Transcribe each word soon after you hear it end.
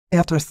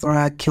After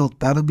Thragg killed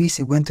Battle Beast,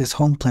 he went to his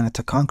home planet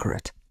to conquer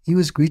it. He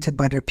was greeted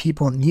by their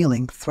people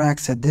kneeling. Thragg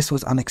said this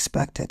was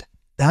unexpected.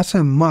 That's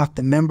when Mok,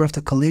 the member of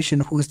the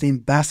coalition who was the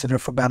ambassador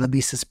for Battle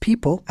Beast's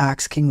people,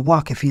 asked King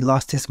Wok if he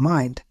lost his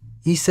mind.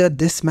 He said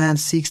this man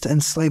seeks to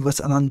enslave us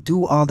and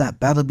undo all that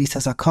Battle Beast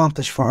has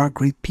accomplished for our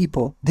great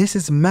people. This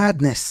is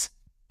madness.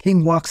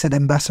 King Wok said,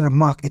 Ambassador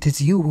Mok, it is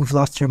you who've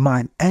lost your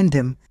mind. End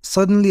him.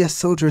 Suddenly a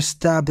soldier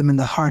stabbed him in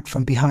the heart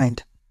from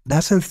behind.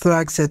 That's when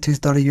Thragg said to his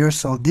daughter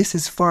Yursol, this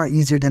is far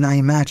easier than I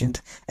imagined.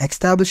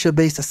 Establish a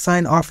base,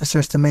 assign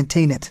officers to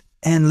maintain it,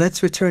 and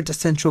let's return to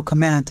Central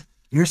Command.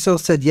 Yursol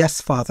said, yes,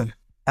 father.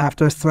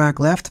 After Thragg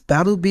left,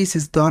 Battle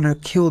Beast's daughter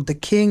killed the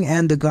king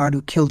and the guard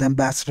who killed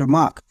Ambassador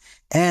Mok,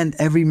 and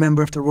every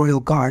member of the royal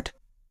guard.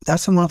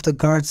 That's when one of the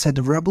guards said,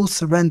 the rebels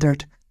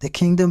surrendered, the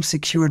kingdom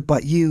secured,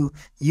 but you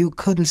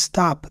couldn't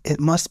stop. It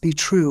must be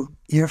true.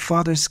 Your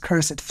father's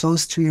curse, it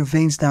flows through your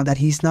veins now that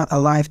he's not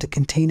alive to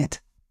contain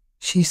it.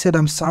 She said,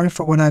 I'm sorry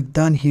for what I've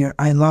done here.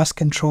 I lost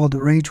control. The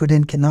rage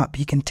within cannot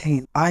be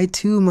contained. I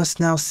too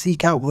must now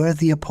seek out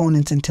worthy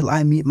opponents until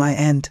I meet my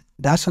end.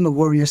 That's when the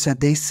warrior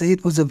said, they say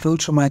it was a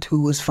Viltrumite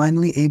who was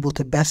finally able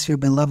to best your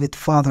beloved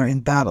father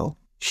in battle.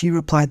 She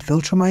replied,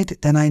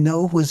 Viltrumite, then I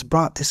know who has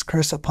brought this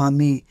curse upon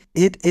me.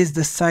 It is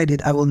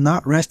decided I will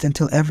not rest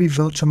until every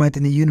Viltrumite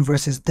in the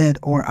universe is dead,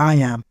 or I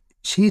am.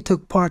 She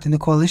took part in the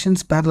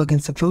coalition's battle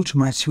against the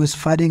Viltrumites. She was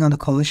fighting on the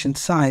coalition's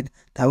side.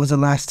 That was the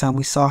last time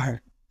we saw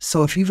her.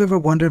 So if you've ever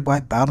wondered why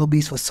Battle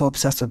Beast was so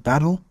obsessed with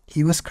battle,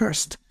 he was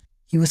cursed.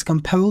 He was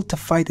compelled to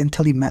fight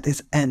until he met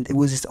his end. It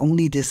was his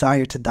only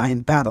desire to die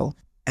in battle.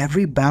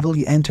 Every battle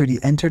he entered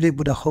it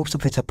with the hopes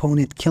of his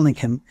opponent killing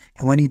him.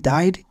 And when he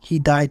died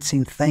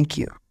saying thank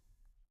you.